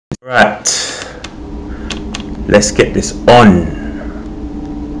Right, let's get this on.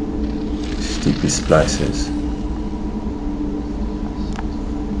 Stupid splicers.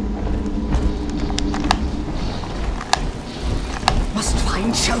 Must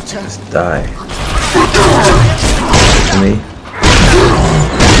find shelter. Let's die. To me.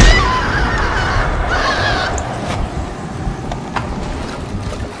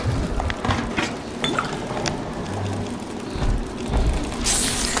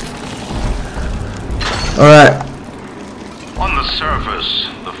 Alright. On the surface,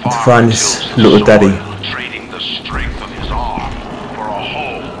 the farmer Find this tills the little soil, daddy. trading the strength of his arm for a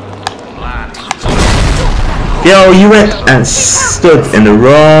whole land. Yo, you went and stood in the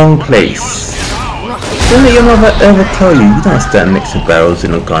wrong place. Didn't your mother ever tell you you don't stand next to barrels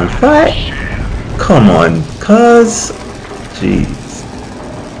in a gunfight? Come on, cuz. Jeez.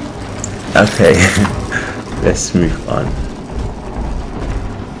 Okay, let's move on.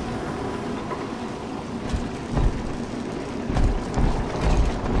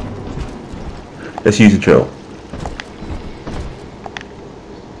 Let's use a drill.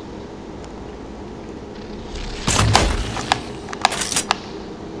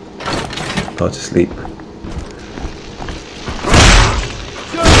 Go to sleep.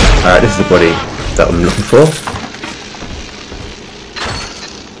 Alright, this is the body that I'm looking for.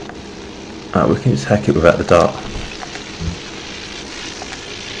 Alright, we can just hack it without the dart.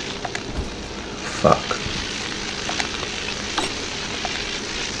 Fuck.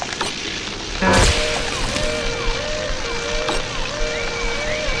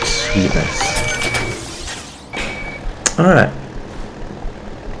 Sweetness. Alright.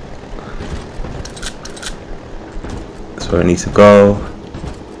 That's where it needs to go.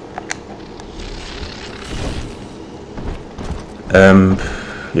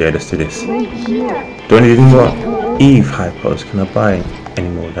 Yeah, let's do this. Do I need any more Eve hypos? Can I buy any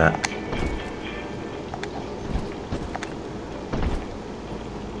more of that?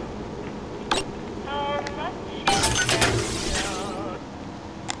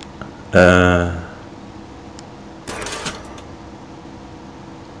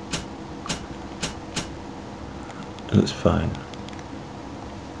 Looks fine.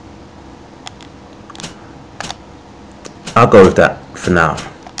 I'll go with that for now.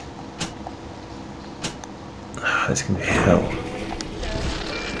 It's gonna be hell.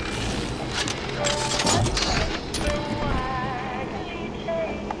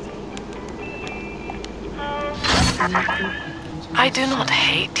 I do not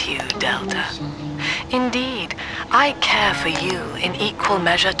hate you, Delta. Indeed, I care for you in equal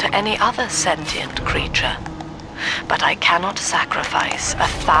measure to any other sentient creature. But I cannot sacrifice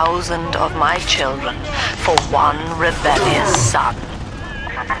 1,000 of my children for one rebellious son.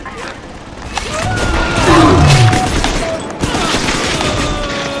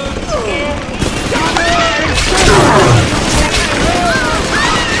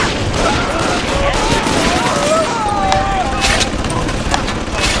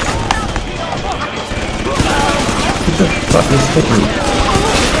 What the fuck is hitting me?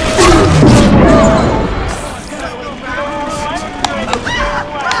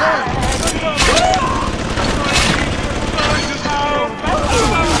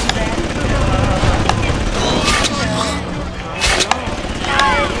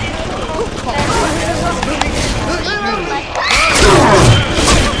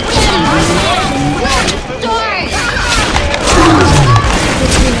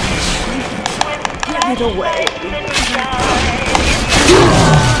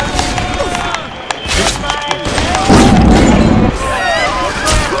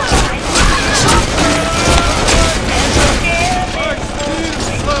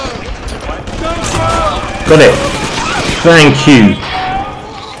 Got it. Thank you.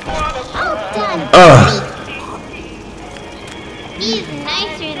 He's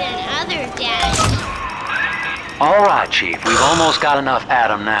nicer than other dads. All right, Chief. We've almost got enough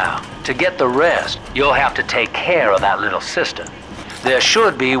Adam now. To get the rest, you'll have to take care of that little sister. There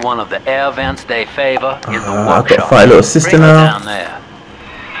should be one of the air vents they favor in the workshop. I've got to fight a little sister Bring her now. down there.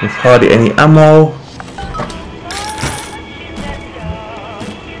 With hardly any ammo.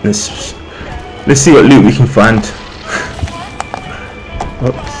 Let's see what loot we can find.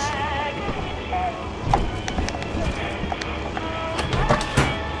 Oops.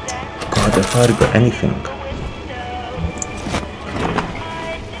 God, I've hardly got anything.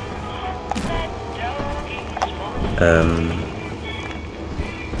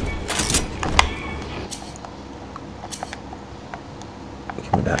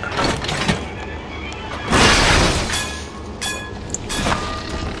 Give me that.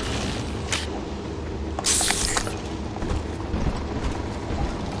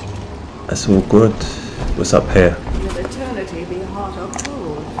 That's all good. What's up here? Will eternity be hot or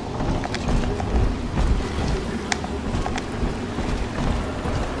cold?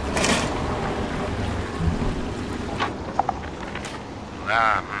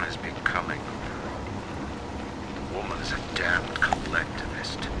 Lamb is becoming a brute. The woman is a damned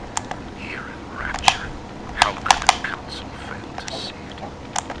collectivist. Here in Rapture, how could the council fail to see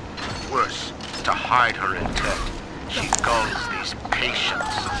it? Worse, to hide her intent, she gulls these patients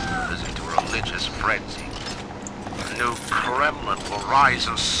into religious frenzy. The new Kremlin will rise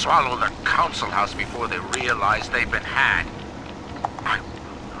and swallow the council house before they realize they've been had. I will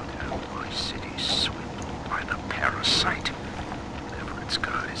not have my city swindled by the parasite. Whatever its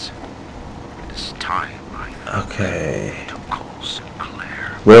guise. It is time Okay. to call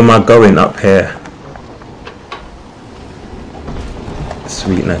Sinclair. Where am I going? Up here.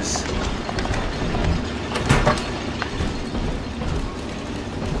 Sweetness.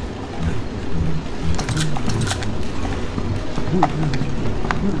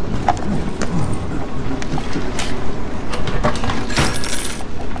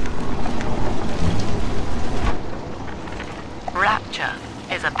 Rapture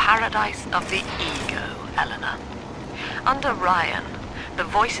is a paradise of the ego, Eleanor. Under Ryan, the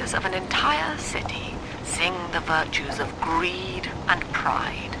voices of an entire city sing the virtues of greed and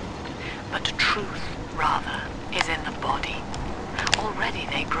pride. But truth, rather, is in the body. Already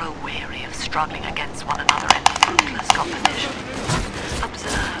they grow weary of struggling against one another in fruitless competition.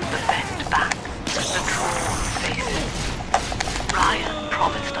 Observe the bent back, the drawn faces. Ryan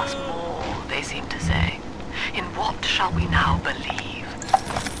promised us more, they seem to say. In what shall we now believe?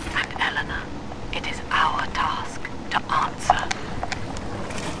 And Eleanor, it is our task to answer.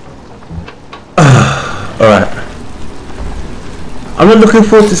 Alright. I'm not looking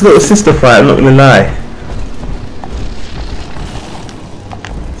forward to this little sister fight, I'm not gonna lie.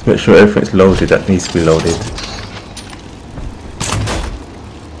 Let's make sure everything's loaded that needs to be loaded.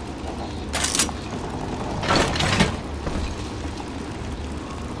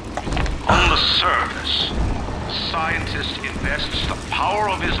 On the surface, the scientist invests the power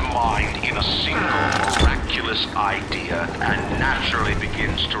of his mind in a single miraculous idea and naturally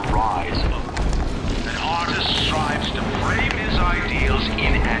begins to rise above. An artist strives to frame his ideals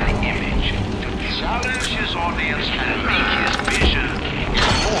in an image, to challenge his audience and make his vision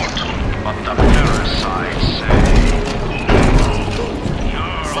immortal. But the parasites say,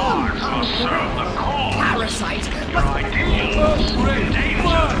 your art will serve the cause. Parasite! Your ideals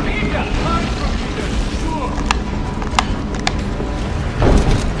endanger people.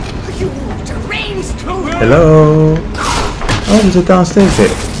 You deranged fool! Hello? Oh, there's a downstairs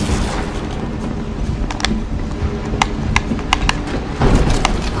bit.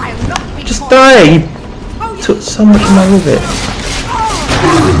 I'll not be Just caught. die! You took so much of my with it.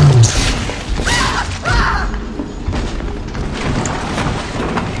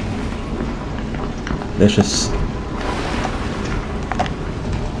 Let's just...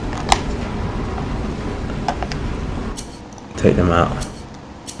 take them out.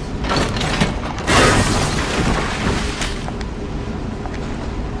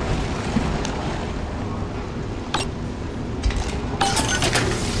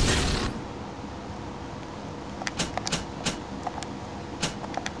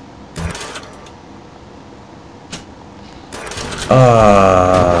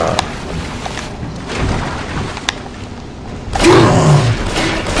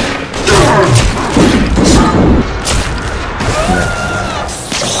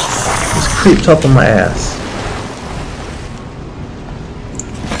 Just creeped up on my ass.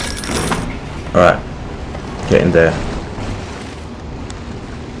 Alright, get in there.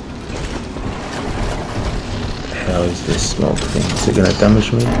 What the hell is this smoke thing? Is it gonna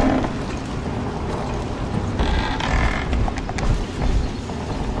damage me?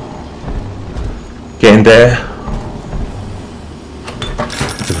 Get in there.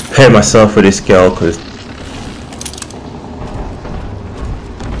 To prepare myself for this girl, because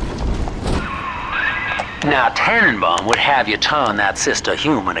Now Tannenbaum would have you turn that sister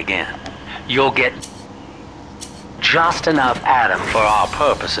human again. You'll get just enough Adam for our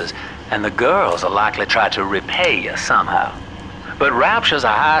purposes, and the girls will likely try to repay you somehow. But Rapture's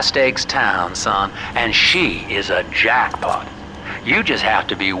a high-stakes town, son, and she is a jackpot. You just have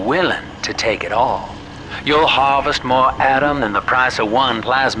to be willing to take it all. You'll harvest more Adam than the price of one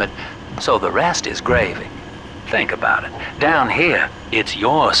plasmid, so the rest is gravy. Think about it. Down here, it's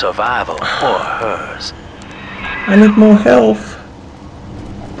your survival or hers. I need more health.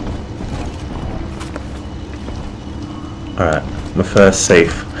 Alright, my first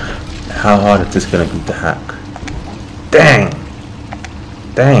safe. How hard is this gonna be to hack? Dang!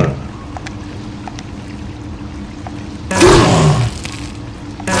 Dang!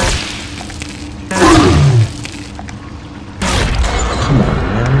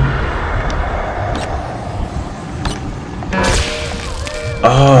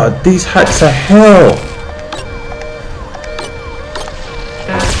 Ah, these hacks are hell.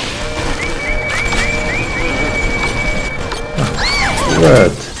 Oh,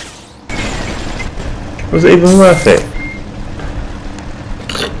 word. Was it even worth it?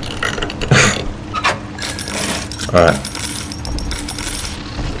 Alright.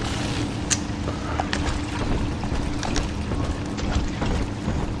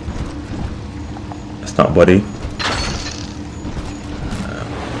 That's not body.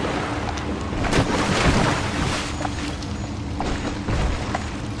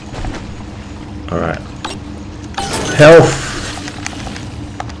 Alright. Health!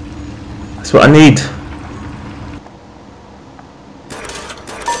 That's what I need.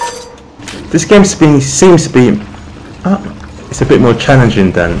 This game seems to be it's a bit more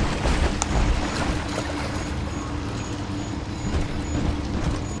challenging than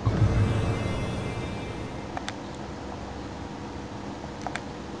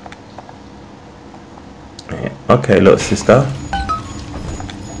okay, little sister.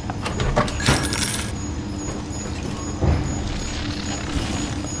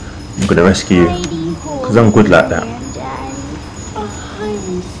 I'm gonna rescue you because I'm good like that.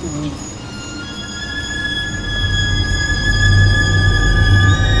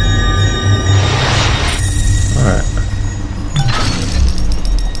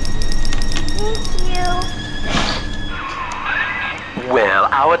 Well,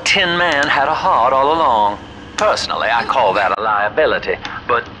 our Tin Man had a heart all along. Personally, I call that a liability,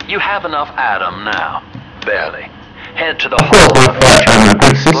 but you have enough Adam now. Barely. Head to the hall and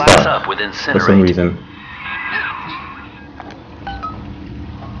glass up with incinerate. For some reason.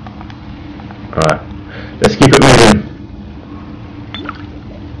 Alright, let's keep it moving.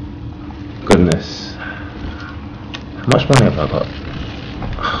 Goodness. How much money have I got?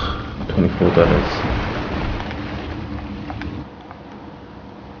 $24.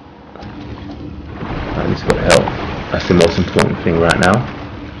 At least got health. That's the most important thing right now.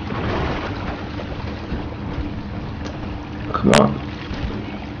 Come on.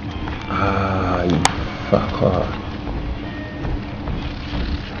 Ah, you fucker.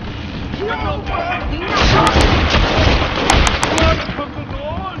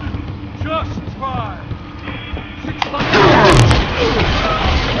 Just try.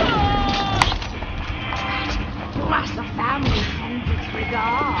 Bless the family and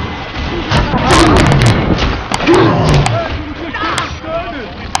disregard.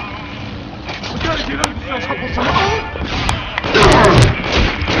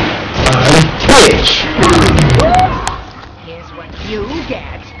 Bitch! Here's what you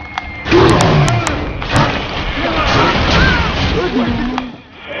get.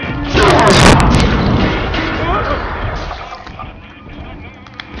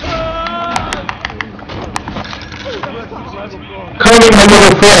 Come in, my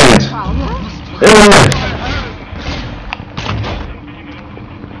little friend!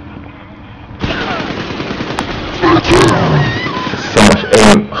 So much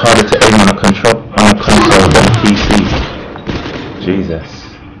harder to aim on a console than a PC. Jesus.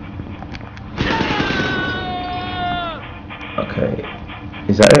 Okay,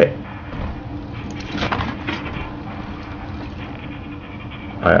 is that it?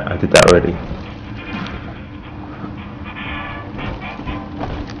 I did that already.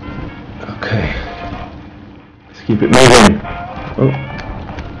 Okay, let's keep it moving. Oh.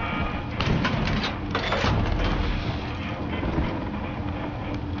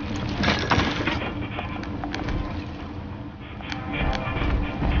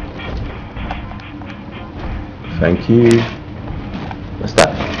 Thank you. What's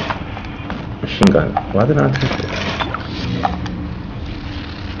that? Machine gun. Why did I take it?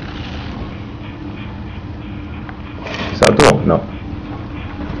 Is that a door? No.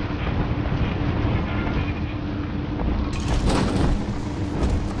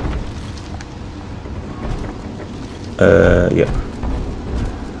 Yeah.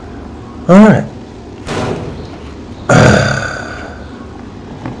 Alright.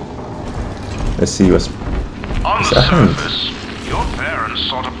 Let's see what's On the surface, your parents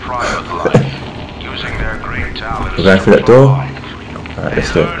sought a private life, using their great talents. We're going through that door? Alright,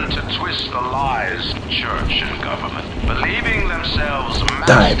 let's do They it. learned to twist the lies of church and government, believing themselves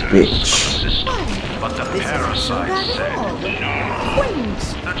Die, masters bitch. of the system. But the parasite said, no.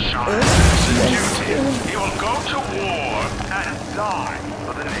 The child has a duty. He will go to war and die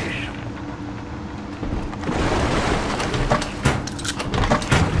for the nation.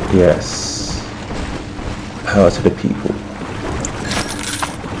 Yes. Power to the people.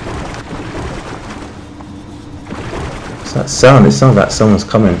 What's that sound? It sounds like someone's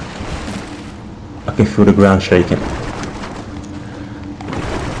coming. I can feel the ground shaking.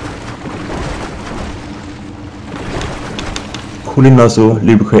 cooling nozzle,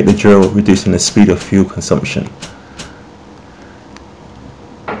 lubricate the drill, reducing the speed of fuel consumption.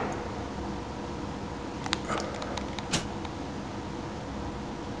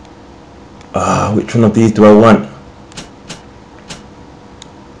 Which one of these do I want?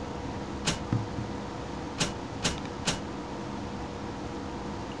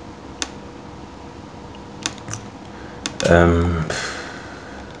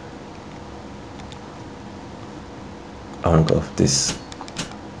 I want to go with this.